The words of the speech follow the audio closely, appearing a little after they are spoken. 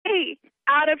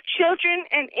out of children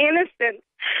and innocents.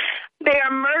 They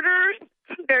are murderers,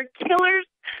 they're killers,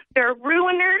 they're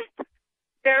ruiners,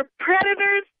 they're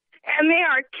predators, and they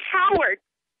are cowards.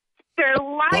 They're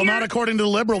liars. Well, not according to the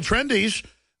liberal trendies.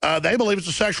 They believe it's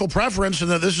a sexual preference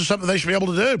and that this is something they should be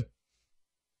able to do.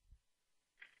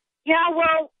 Yeah,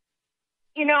 well,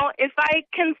 you know, if I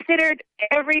considered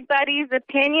everybody's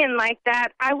opinion like that,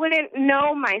 I wouldn't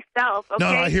know myself, okay? No,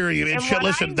 I hear you. And shit,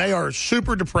 listen, they are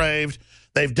super depraved.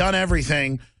 They've done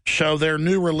everything. So their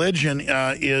new religion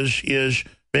is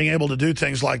being able to do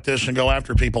things like this and go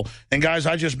after people. And, guys,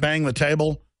 I just banged the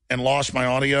table and lost my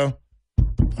audio.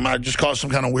 I just caused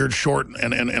some kind of weird short,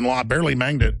 and I barely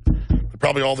banged it.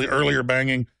 Probably all the earlier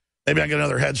banging. Maybe I get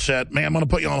another headset. Man, I'm going to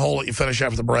put you on hold, let you finish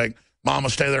after the break.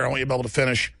 Mama, stay there. I want you to be able to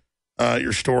finish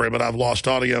your story, but I've lost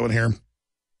audio in here.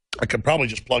 I could probably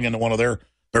just plug into one of their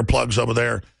plugs over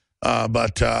there.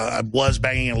 But I was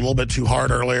banging it a little bit too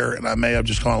hard earlier, and I may have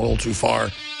just gone a little too far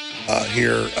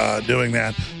here doing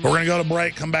that. But we're going to go to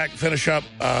break, come back, and finish up.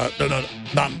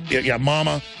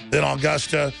 Mama, then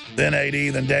Augusta, then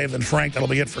AD, then Dave, then Frank. That'll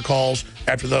be it for calls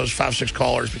after those 5-6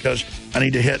 callers because I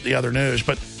need to hit the other news.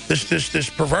 But this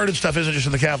perverted stuff isn't just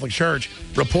in the Catholic Church.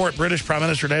 Report British Prime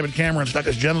Minister David Cameron stuck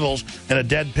his genitals in a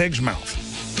dead pig's mouth.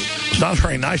 It's not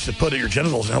very nice to put your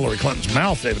genitals in Hillary Clinton's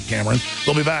mouth, David Cameron.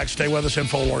 We'll be back. Stay with us,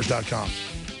 Infowars.com.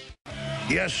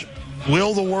 Yes,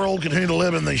 will the world continue to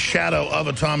live in the shadow of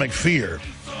atomic fear?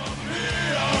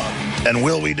 And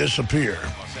will we disappear?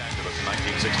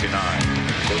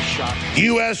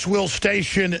 U.S. will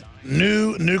station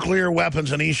new nuclear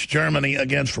weapons in East Germany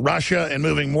against Russia and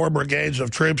moving more brigades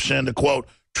of troops in to, quote,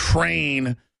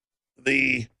 train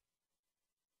the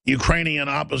Ukrainian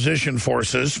opposition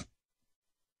forces.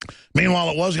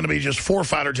 Meanwhile, it was going to be just 4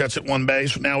 fighter jets at one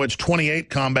base. Now it's 28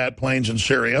 combat planes in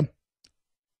Syria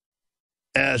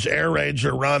as air raids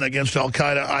are run against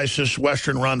al-Qaeda, ISIS,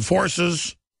 Western-run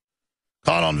forces.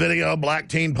 Caught on video, black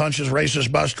teen punches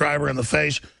racist bus driver in the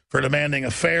face for demanding a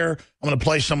fare. I'm going to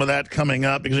play some of that coming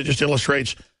up because it just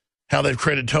illustrates how they've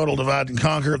created total divide and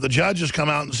conquer. The judge has come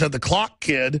out and said the Clock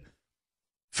Kid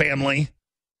family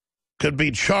could be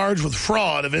charged with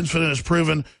fraud if incident is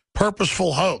proven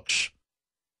purposeful hoax.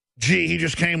 Gee, he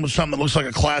just came with something that looks like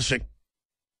a classic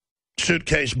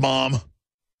suitcase bomb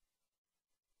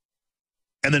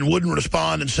and then wouldn't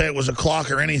respond and say it was a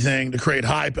clock or anything to create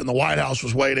hype, and the White House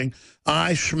was waiting.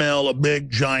 I smell a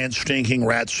big, giant, stinking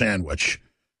rat sandwich.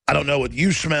 I don't know what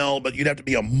you smell, but you'd have to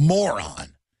be a moron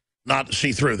not to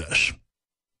see through this.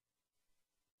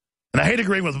 And I hate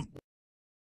agreeing with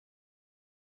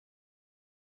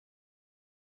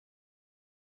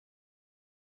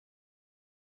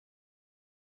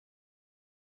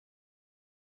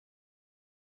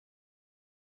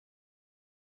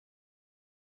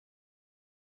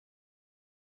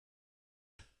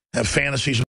have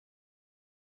fantasies.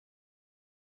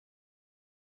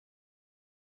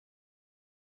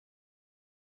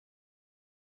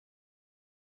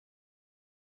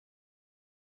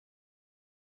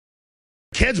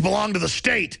 Kids belong to the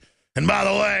state. And by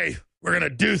the way, we're going to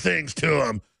do things to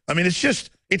them. I mean,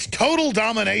 it's total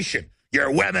domination. Your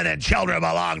women and children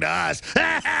belong to us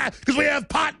because we have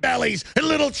pot bellies and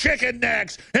little chicken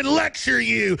necks and lecture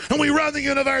you, and we run the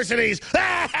universities.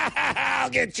 I'll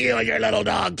get you and your little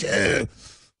dog, too.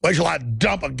 Wait till I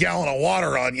dump a gallon of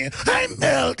water on you. I'm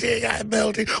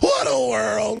melting. What a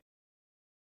world.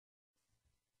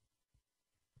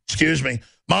 Excuse me.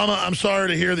 Mama, I'm sorry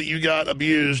to hear that you got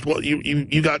abused. Well,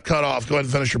 you got cut off. Go ahead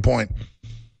and finish your point.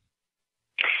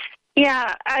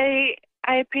 Yeah, I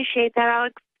appreciate that,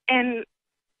 Alex. And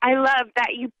I love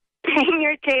that you bang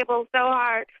your table so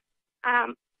hard.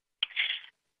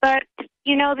 But,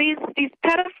 you know, these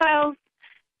pedophiles,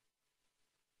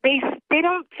 they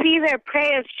don't see their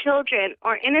prey as children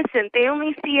or innocent. They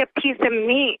only see a piece of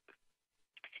meat,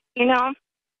 you know,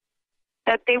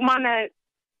 that they want to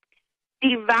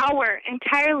devour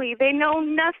entirely. They know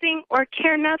nothing or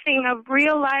care nothing of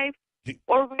real life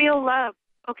or real love,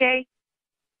 okay?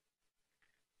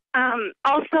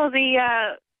 Also,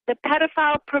 the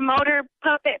pedophile promoter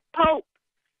puppet Pope,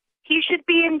 he should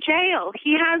be in jail.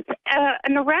 He has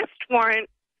an arrest warrant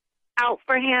out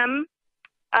for him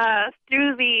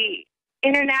through the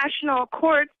international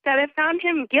courts that have found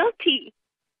him guilty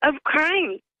of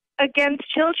crimes against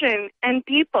children and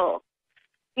people.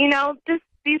 You know,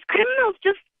 these criminals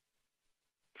just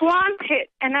flaunt it,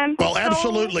 and I'm well,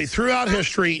 absolutely. Throughout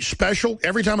history,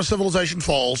 every time a civilization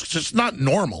falls, it's not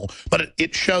normal, but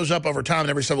it shows up over time in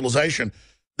every civilization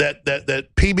that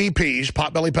PBPs,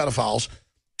 potbelly pedophiles,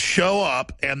 show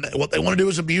up, and what they want to do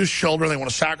is abuse children. They want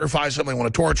to sacrifice them. They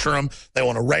want to torture them. They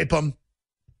want to rape them,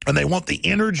 and they want the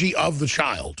energy of the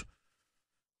child.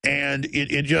 And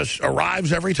it just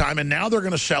arrives every time. And now they're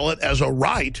going to sell it as a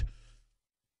right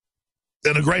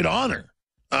and a great honor.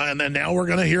 And then now we're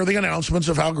going to hear the announcements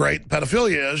of how great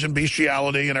pedophilia is and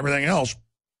bestiality and everything else.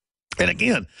 And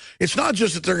again, it's not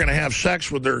just that they're going to have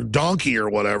sex with their donkey or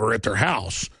whatever at their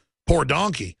house, poor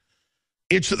donkey.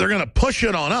 It's that they're going to push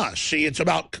it on us. See, it's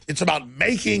about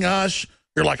making us,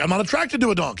 you're like, I'm not attracted to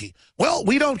a donkey. Well,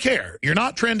 we don't care. You're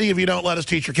not trendy if you don't let us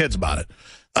teach your kids about it.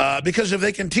 Because if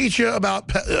they can teach you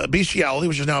about bestiality,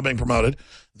 which is now being promoted,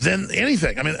 then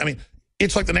anything. I mean,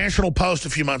 it's like the National Post a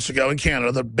few months ago in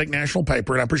Canada, the big national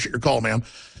paper, and I appreciate your call, ma'am.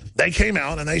 They came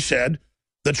out and they said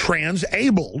the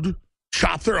trans-abled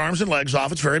chop their arms and legs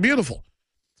off. It's very beautiful.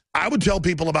 I would tell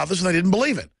people about this and they didn't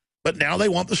believe it. But now they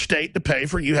want the state to pay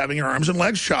for you having your arms and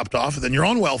legs chopped off, and then you're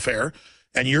on welfare,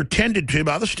 and you're tended to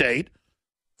by the state,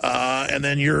 and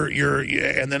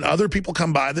then other people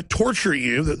come by that torture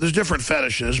you. There's different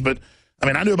fetishes, but I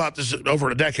mean, I knew about this over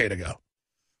a decade ago.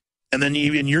 And then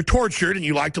you're tortured, and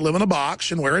you like to live in a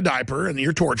box and wear a diaper, and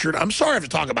you're tortured. I'm sorry I have to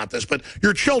talk about this, but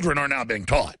your children are now being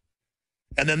taught.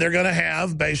 And then they're going to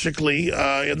have basically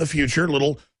in the future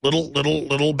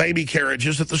little baby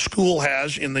carriages that the school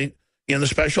has in the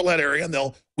special ed area, and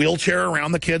they'll wheelchair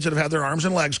around the kids that have had their arms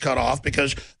and legs cut off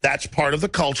because that's part of the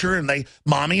culture. And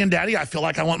Mommy and Daddy, I feel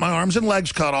like I want my arms and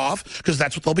legs cut off because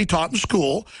that's what they'll be taught in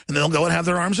school. And they'll go and have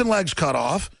their arms and legs cut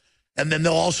off. And then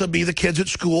they'll also be the kids at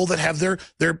school that have their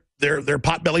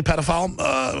potbelly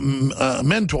pedophile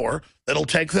mentor that'll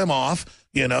take them off,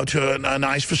 to a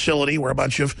nice facility where a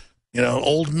bunch of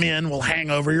old men will hang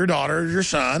over your daughter or your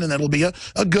son, and that'll be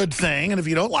a good thing. And if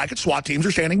you don't like it, SWAT teams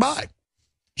are standing by.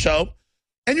 So,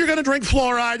 and you're going to drink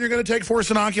fluoride, you're going to take forced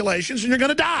inoculations, and you're going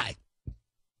to die.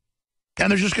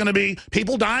 And there's just going to be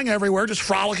people dying everywhere, just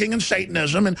frolicking in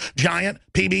Satanism and giant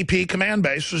PBP command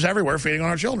bases everywhere feeding on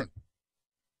our children.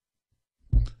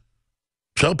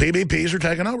 So PBPs are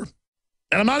taking over.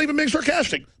 And I'm not even being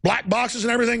sarcastic. Black boxes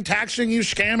and everything, taxing you,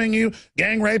 scamming you,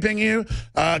 gang raping you,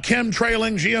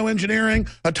 chemtrailing, geoengineering,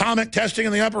 atomic testing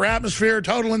in the upper atmosphere,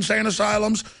 total insane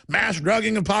asylums, mass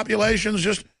drugging of populations.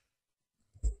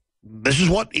 This is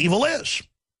what evil is.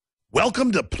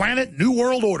 Welcome to Planet New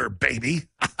World Order, baby.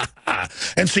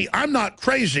 And see, I'm not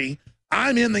crazy.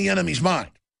 I'm in the enemy's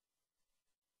mind.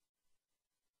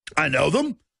 I know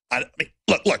them. I mean,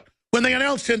 look. When they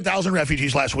announced 10,000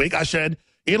 refugees last week, I said,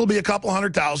 it'll be a couple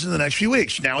 100,000 in the next few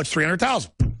weeks. Now it's 300,000.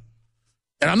 And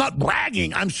I'm not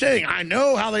bragging. I'm saying I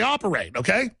know how they operate,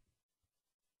 okay?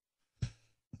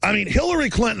 I mean, Hillary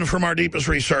Clinton, from our deepest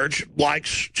research,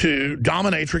 likes to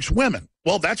dominatrix women.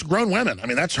 Well, that's grown women. I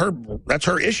mean, that's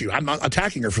her issue. I'm not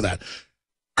attacking her for that.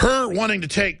 Her wanting to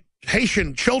take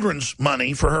Haitian children's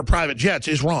money for her private jets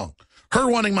is wrong. Her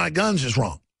wanting my guns is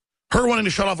wrong. Her wanting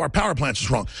to shut off our power plants is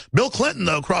wrong. Bill Clinton,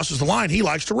 though, crosses the line. He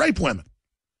likes to rape women.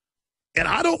 And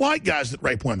I don't like guys that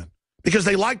rape women because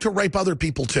they like to rape other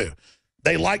people, too.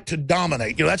 They like to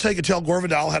dominate. That's how you could tell Gore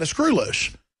Vidal had a screw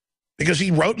loose because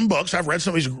he wrote in books. I've read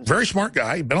some. He's a very smart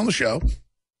guy. He'd been on the show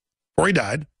before he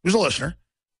died. He was a listener.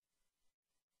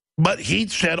 But he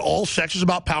said all sex is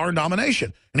about power and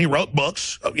domination. And he wrote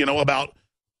books, about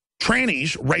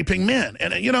trannies raping men.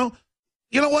 And, you know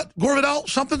what, Gore Vidal,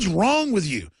 something's wrong with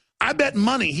you. I bet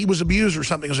money he was abused or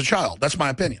something as a child. That's my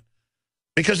opinion.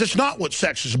 Because it's not what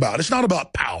sex is about. It's not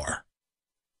about power.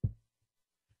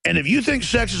 And if you think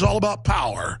sex is all about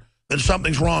power, then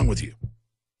something's wrong with you.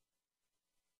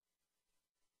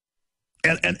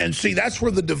 And see, that's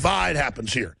where the divide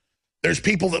happens here. There's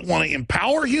people that want to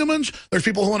empower humans. There's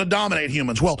people who want to dominate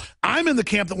humans. Well, I'm in the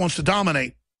camp that wants to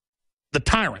dominate the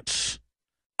tyrants.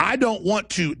 I don't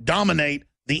want to dominate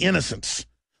the innocents.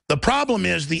 The problem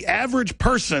is the average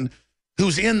person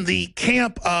who's in the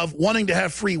camp of wanting to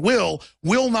have free will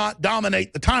not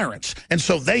dominate the tyrants. And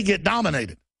so they get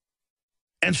dominated.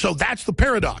 And so that's the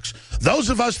paradox. Those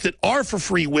of us that are for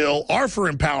free will, are for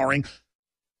empowering,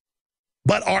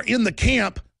 but are in the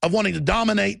camp of wanting to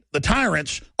dominate the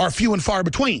tyrants are few and far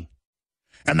between.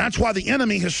 And that's why the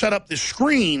enemy has set up the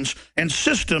screens and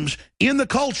systems in the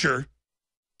culture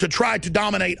to try to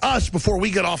dominate us before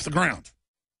we get off the ground.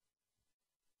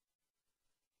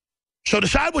 So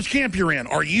decide which camp you're in.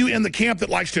 Are you in the camp that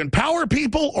likes to empower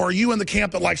people, or are you in the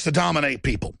camp that likes to dominate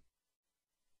people?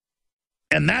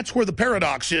 And that's where the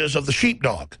paradox is of the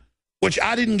sheepdog, which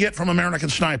I didn't get from American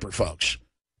Sniper, folks.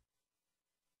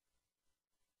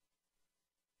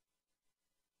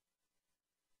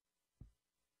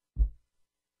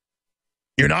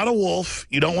 You're not a wolf.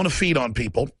 You don't want to feed on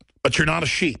people, but you're not a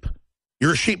sheep.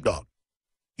 You're a sheepdog.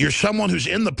 You're someone who's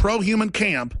in the pro-human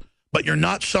camp, but you're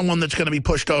not someone that's going to be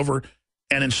pushed over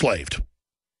and enslaved.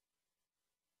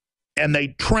 And they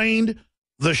trained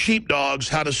the sheepdogs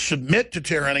how to submit to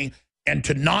tyranny and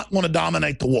to not want to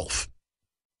dominate the wolf.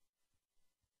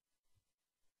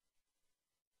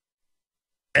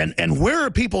 And where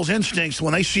are people's instincts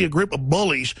when they see a group of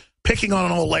bullies picking on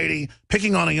an old lady,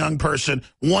 picking on a young person,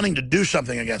 wanting to do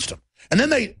something against them? And then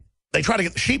they try to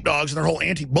get the sheepdogs in their whole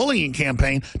anti-bullying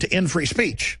campaign to end free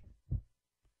speech,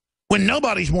 when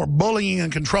nobody's more bullying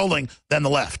and controlling than the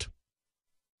left.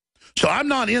 So I'm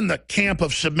not in the camp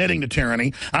of submitting to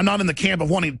tyranny. I'm not in the camp of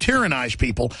wanting to tyrannize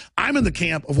people. I'm in the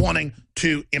camp of wanting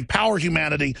to empower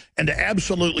humanity and to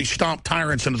absolutely stomp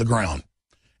tyrants into the ground.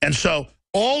 And so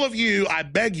all of you, I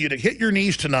beg you to hit your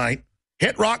knees tonight,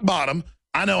 hit rock bottom.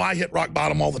 I know I hit rock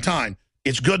bottom all the time.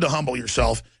 It's good to humble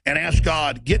yourself and ask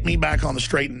God, get me back on the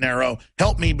straight and narrow,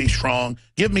 help me be strong,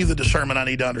 give me the discernment I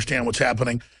need to understand what's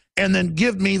happening, and then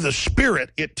give me the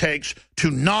spirit it takes to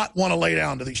not want to lay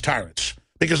down to these tyrants.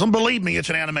 Because believe me, it's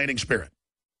an animating spirit.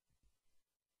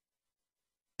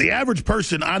 The average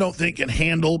person, I don't think, can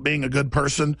handle being a good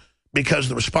person because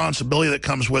the responsibility that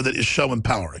comes with it is so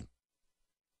empowering.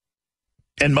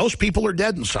 And most people are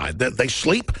dead inside. They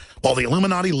sleep while the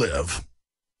Illuminati live.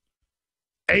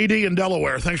 AD in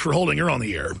Delaware, thanks for holding. You're on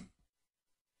the air.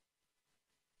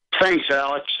 Thanks,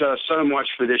 Alex, so much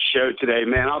for this show today,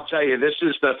 man. I'll tell you, this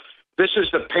is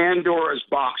the Pandora's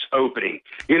box opening.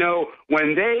 You know,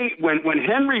 when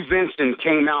Henry Vincent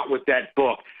came out with that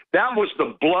book, that was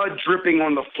the blood dripping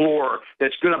on the floor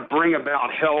that's going to bring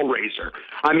about Hellraiser.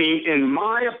 I mean, in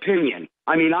my opinion,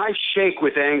 I shake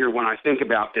with anger when I think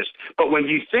about this. But when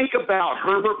you think about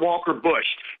Herbert Walker Bush,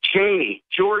 Cheney,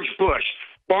 George Bush,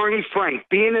 Barney Frank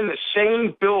being in the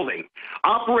same building,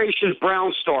 Operation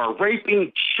Brown Star,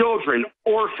 raping children,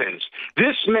 orphans.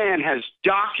 This man has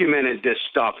documented this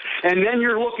stuff. And then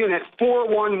you're looking at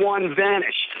 411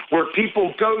 Vanish, where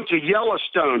people go to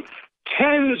Yellowstone.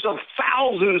 Tens of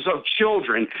thousands of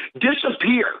children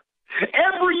disappear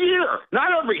every year,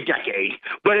 not every decade,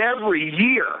 but every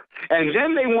year. And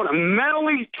then they want to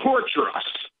mentally torture us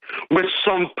with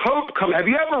some Pope. Have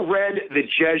you ever read The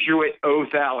Jesuit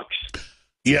Oath, Alex?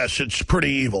 Yes, it's pretty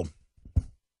evil.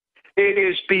 It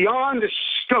is beyond the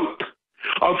scope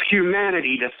of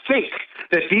humanity to think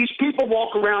that these people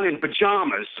walk around in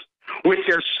pajamas with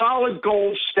their solid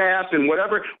gold staff and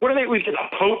whatever. What are they? We get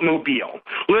a Pope mobile.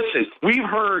 Listen, we've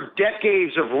heard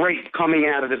decades of rape coming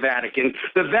out of the Vatican.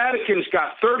 The Vatican's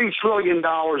got $30 trillion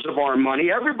of our money.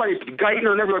 Everybody,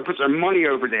 Geithner and everybody puts their money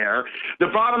over there. The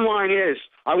bottom line is,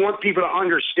 I want people to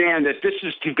understand that this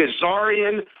is the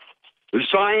Gazarian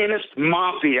Zionist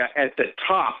mafia at the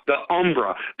top, the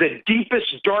Umbra, the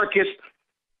deepest, darkest,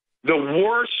 the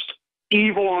worst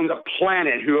evil on the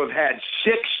planet, who have had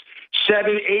 6,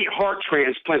 7, 8 heart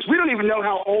transplants. We don't even know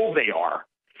how old they are.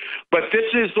 But this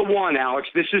is the one, Alex.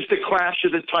 This is the Clash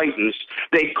of the Titans.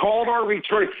 They called our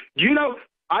return. You know,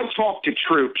 I talk to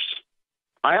troops.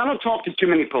 I don't talk to too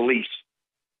many police.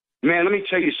 Man, let me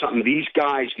tell you something. These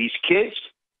guys, these kids,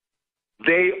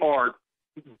 they are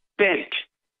bent.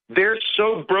 They're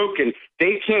so broken,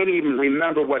 they can't even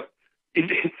remember what.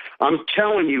 I'm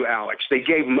telling you, Alex, they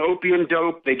gave them opium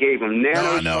dope. They gave them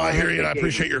nano. No, I hear you, and I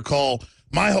appreciate your call.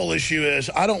 My whole issue is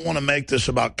I don't want to make this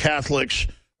about Catholics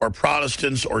or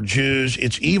Protestants or Jews.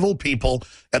 It's evil people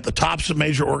at the tops of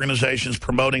major organizations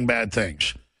promoting bad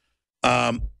things.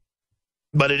 But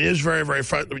it is very, very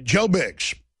frustrating. Joe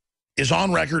Biggs is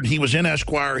on record. He was in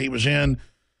Esquire. He was in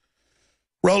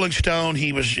Rolling Stone.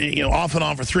 He was, off and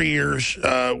on for 3 years.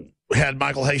 Had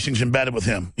Michael Hastings embedded with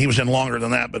him. He was in longer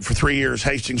than that, but for 3 years,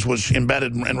 Hastings was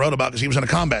embedded and wrote about because he was in a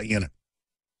combat unit.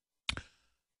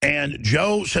 And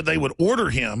Joe said they would order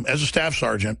him as a staff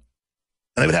sergeant,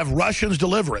 and they would have Russians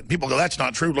deliver it. People go, that's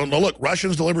not true. No, look,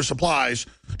 Russians deliver supplies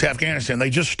to Afghanistan. They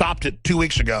just stopped it 2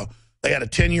 weeks ago. They had a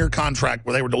 10-year contract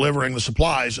where they were delivering the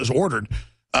supplies as ordered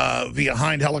via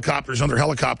Hind helicopters, under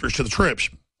helicopters to the troops.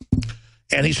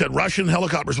 And he said Russian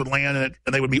helicopters would land in it,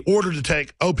 and they would be ordered to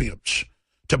take opiates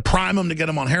to prime them to get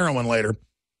them on heroin later.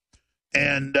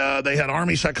 And they had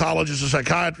Army psychologists and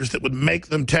psychiatrists that would make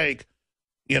them take,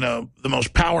 the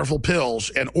most powerful pills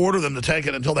and order them to take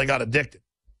it until they got addicted.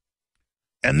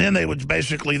 And then they would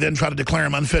basically then try to declare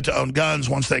them unfit to own guns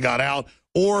once they got out,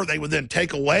 or they would then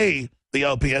take away the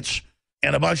opiates,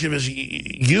 and a bunch of his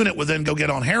unit would then go get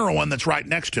on heroin that's right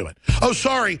next to it. Oh,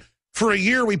 sorry, for a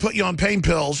year we put you on pain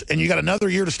pills, and you got another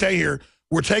year to stay here.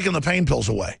 We're taking the pain pills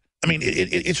away. I mean,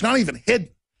 it's not even hidden.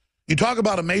 You talk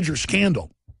about a major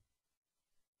scandal.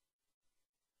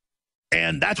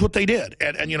 And that's what they did.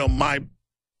 And my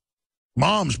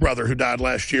mom's brother, who died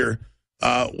last year,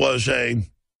 was a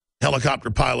helicopter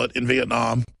pilot in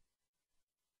Vietnam.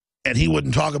 And he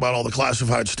wouldn't talk about all the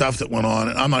classified stuff that went on.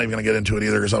 And I'm not even going to get into it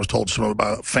either because I was told some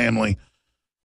about family